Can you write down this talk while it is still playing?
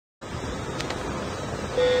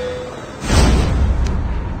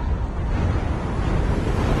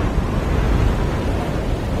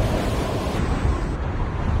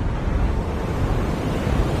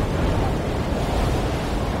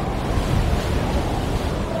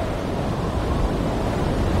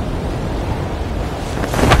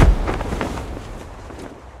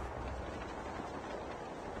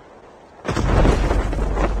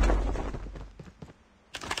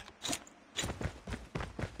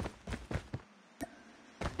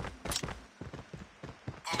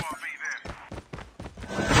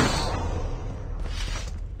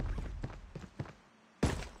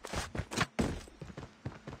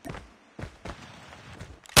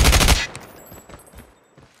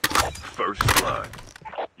First blood.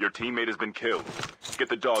 Your teammate has been killed. Get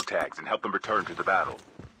the dog tags and help them return to the battle.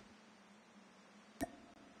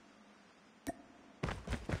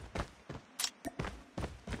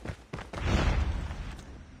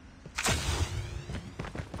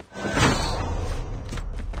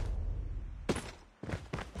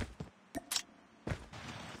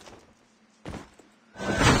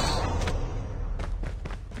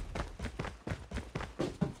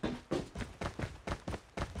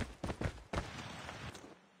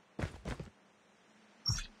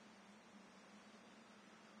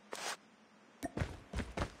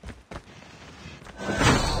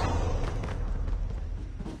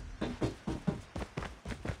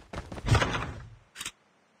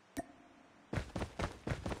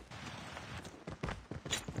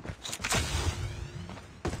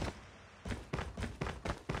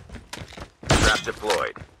 Trap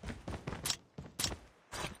deployed.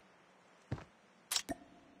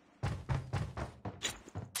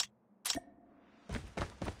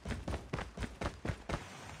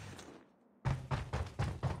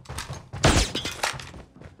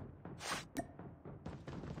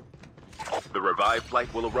 The revived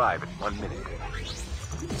flight will arrive in 1 minute.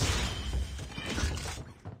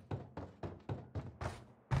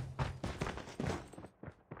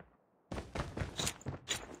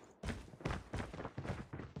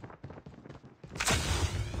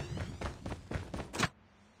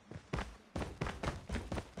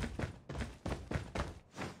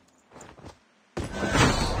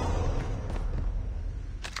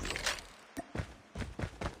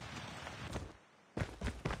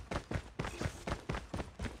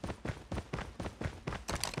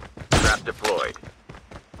 Trap deployed.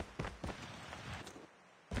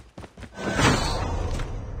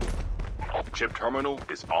 Chip terminal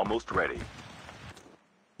is almost ready.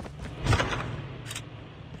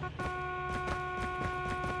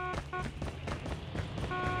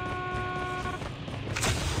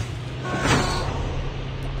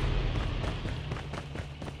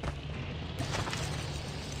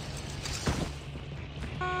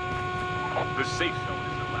 The safe zone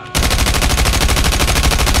is allowed.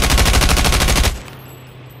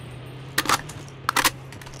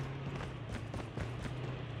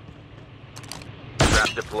 Trap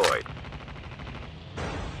deployed.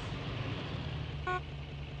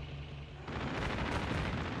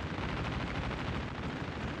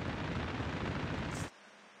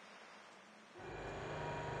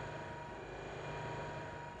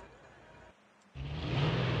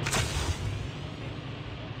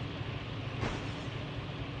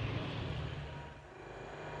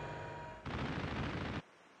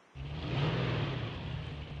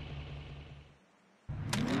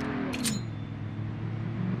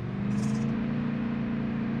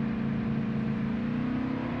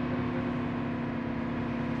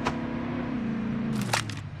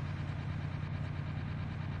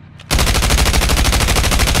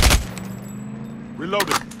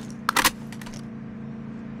 Reloaded.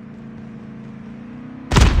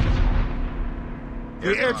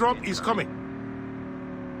 The airdrop is coming.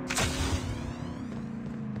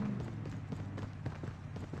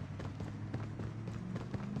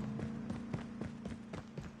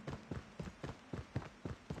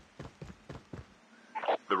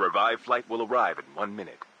 The revived flight will arrive in 1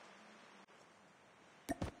 minute.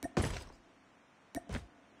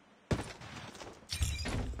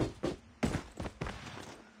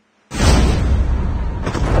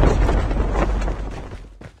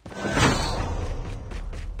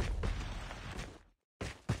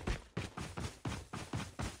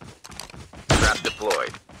 Trap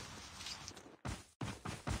deployed.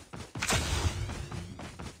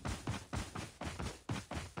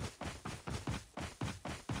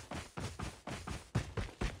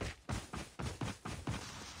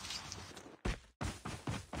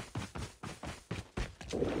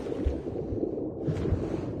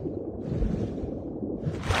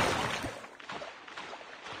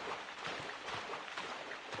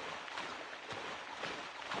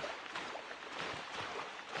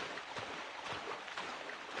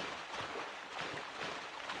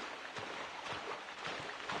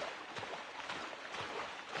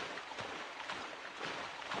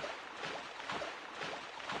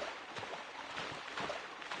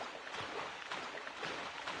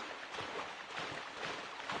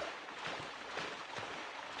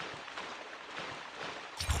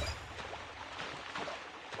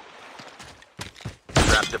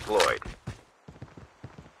 Trap deployed.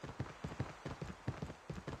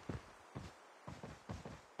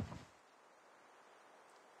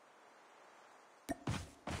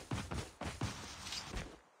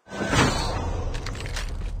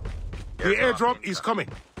 The airdrop is coming.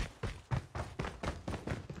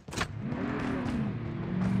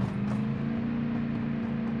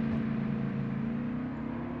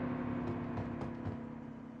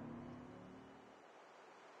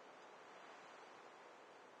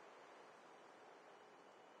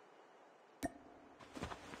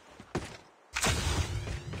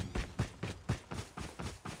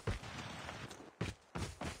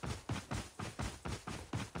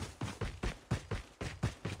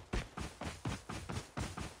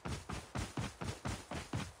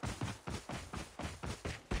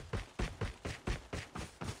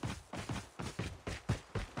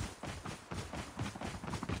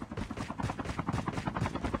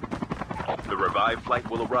 revived flight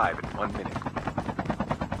will arrive in 1 minute.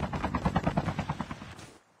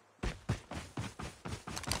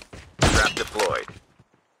 Trap deployed.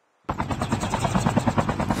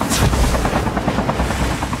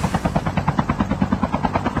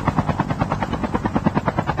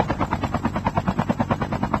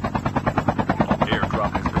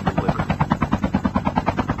 Airdrop has been delivered.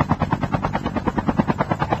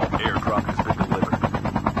 Airdrop has been delivered.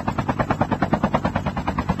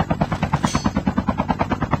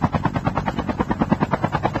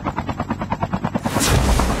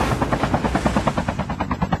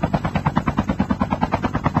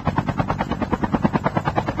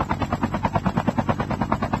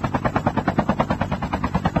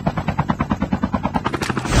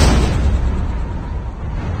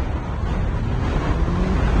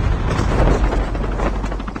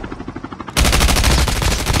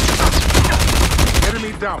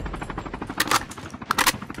 Enemy down.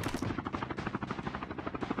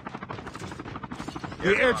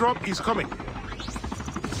 The airdrop is coming.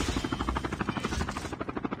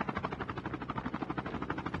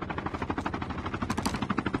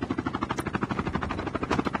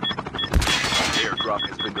 Airdrop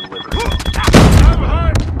has been delivered. I'm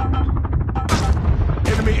hurt.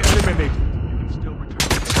 Enemy eliminated. You can still return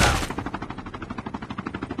to the battle.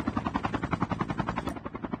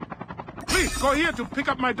 Please go here to pick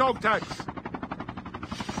up my dog tags.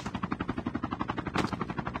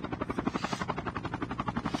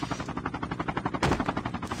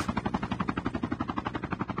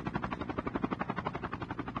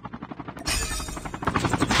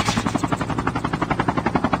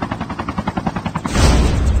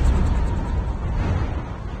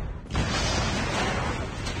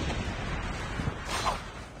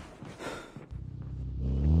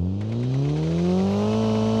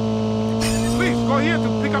 Go here to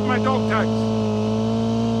pick up my dog tags.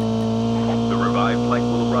 The revived flight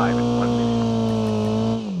will arrive in 1 minute.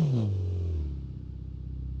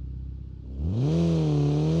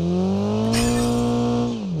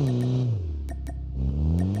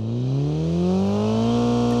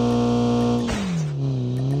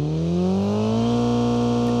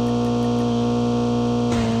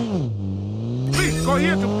 Please go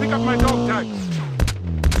here to pick up my dog tags.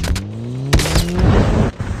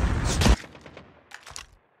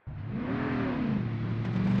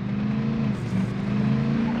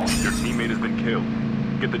 Your teammate has been killed.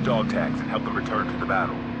 Get the dog tags and help them return to the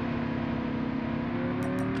battle.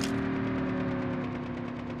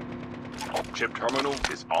 Chip terminal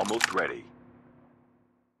is almost ready.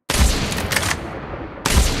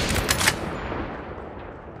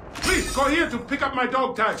 Please go here to pick up my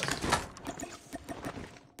dog tags.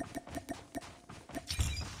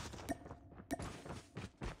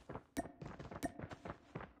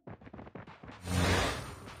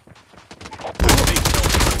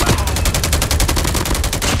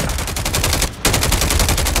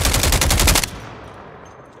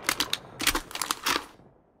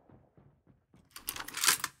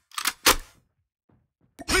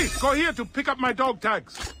 Please go here to pick up my dog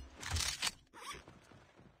tags.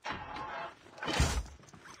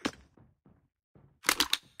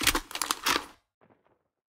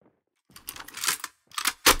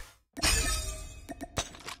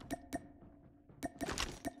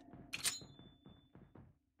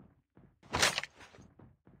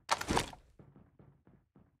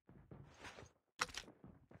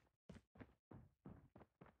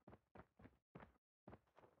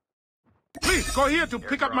 Please go here to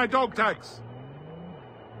pick up my dog tags.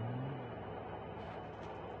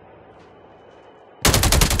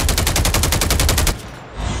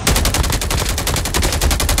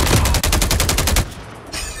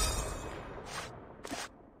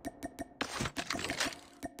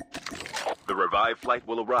 The revived flight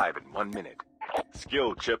will arrive in 1 minute.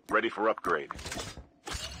 Skill chip ready for upgrade.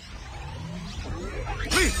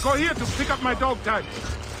 Please go here to pick up my dog tags.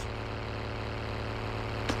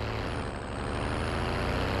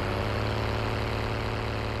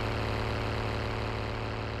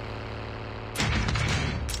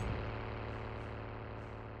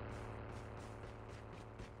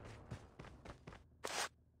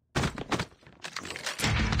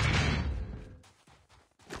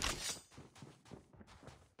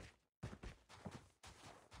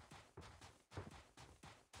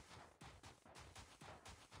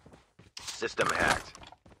 System hacked.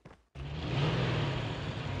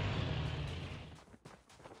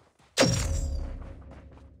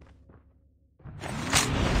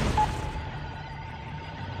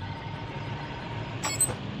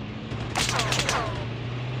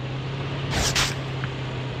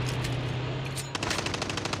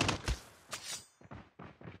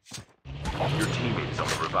 is on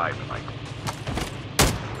the revived flight.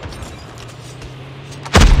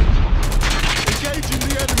 Engaging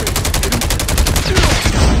the enemy.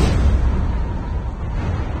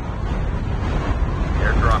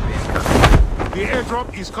 Airdrop incoming. The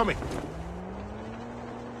airdrop is coming.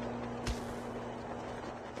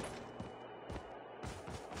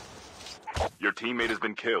 Your teammate has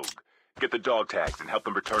been killed. Get the dog tags and help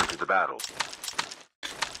them return to the battle.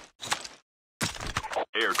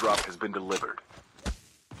 Airdrop has been delivered.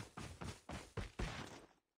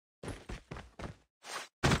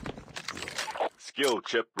 Skill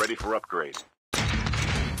chip ready for upgrade.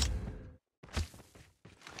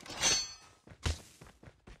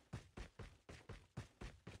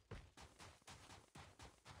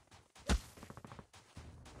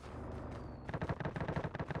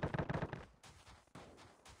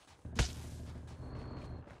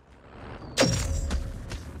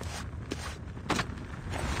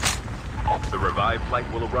 The revived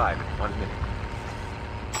flight will arrive in 1 minute.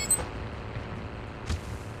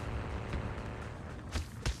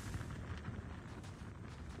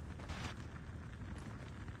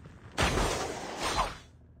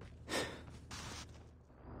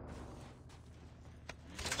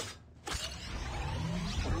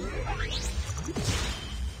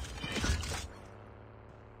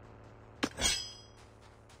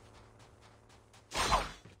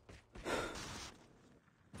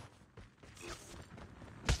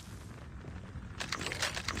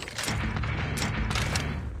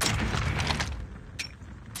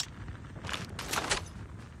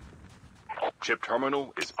 Chip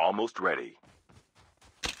terminal is almost ready.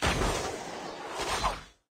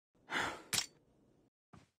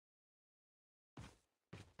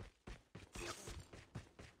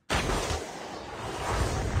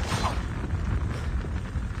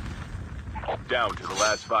 Down to the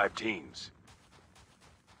last 5 teams.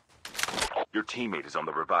 Your teammate is on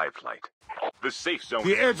the revived flight. The safe zone.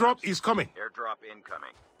 The airdrop is coming. Airdrop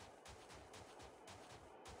incoming.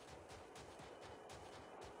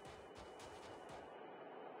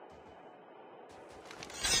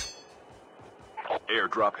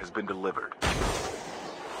 Airdrop has been delivered.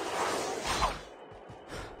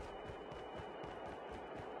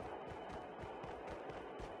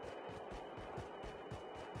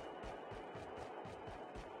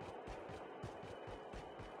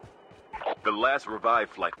 The last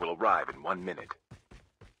revived flight will arrive in 1 minute.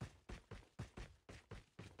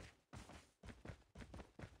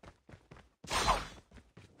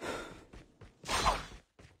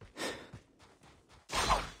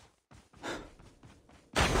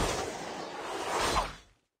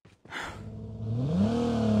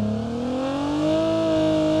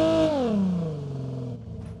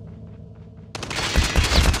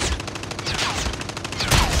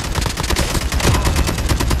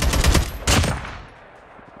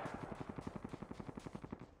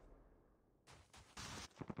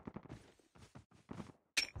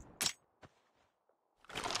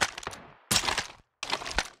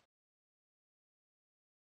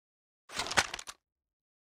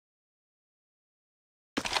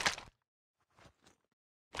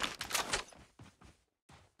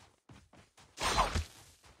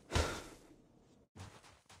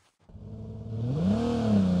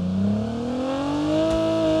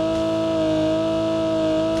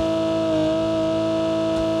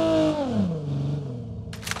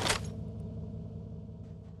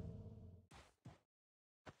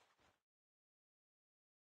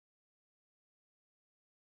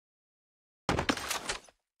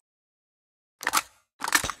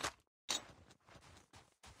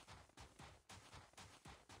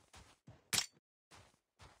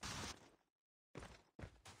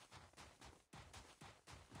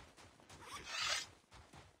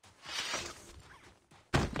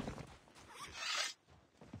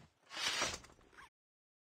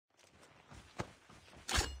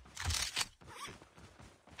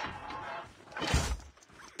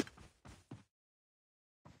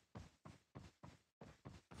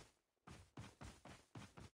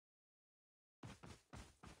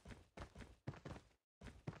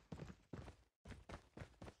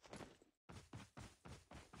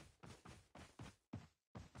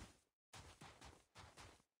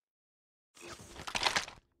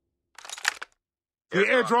 The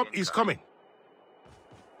airdrop is coming.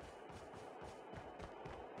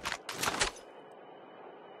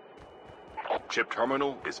 Chip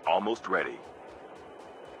terminal is almost ready.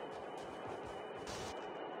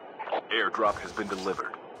 Airdrop has been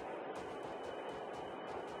delivered.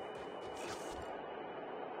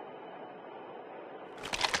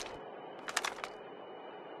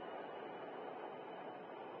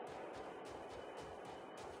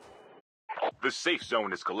 The The safe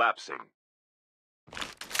zone is collapsing.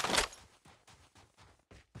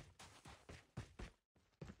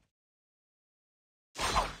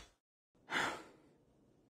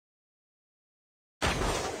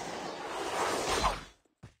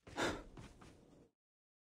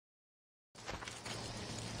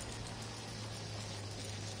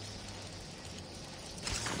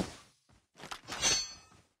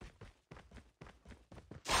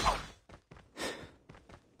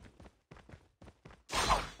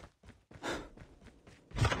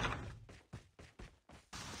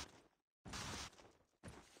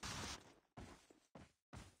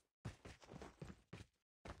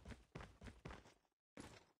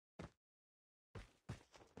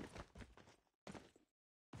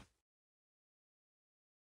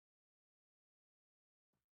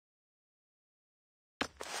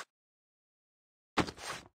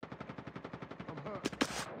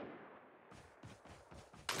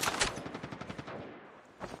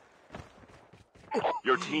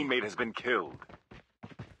 Your teammate has been killed.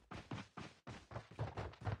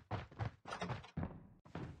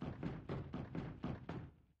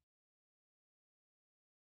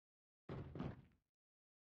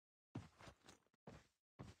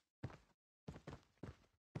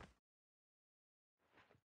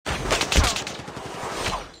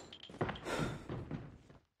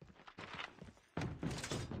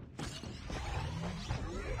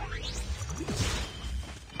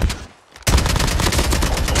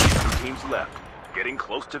 Teams left, getting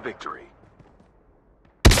close to victory.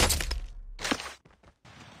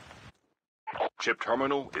 Chip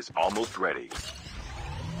terminal is almost ready.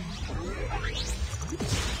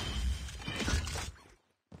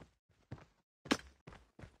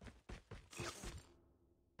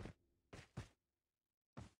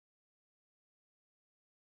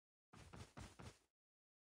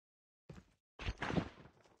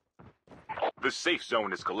 The safe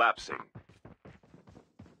zone is collapsing.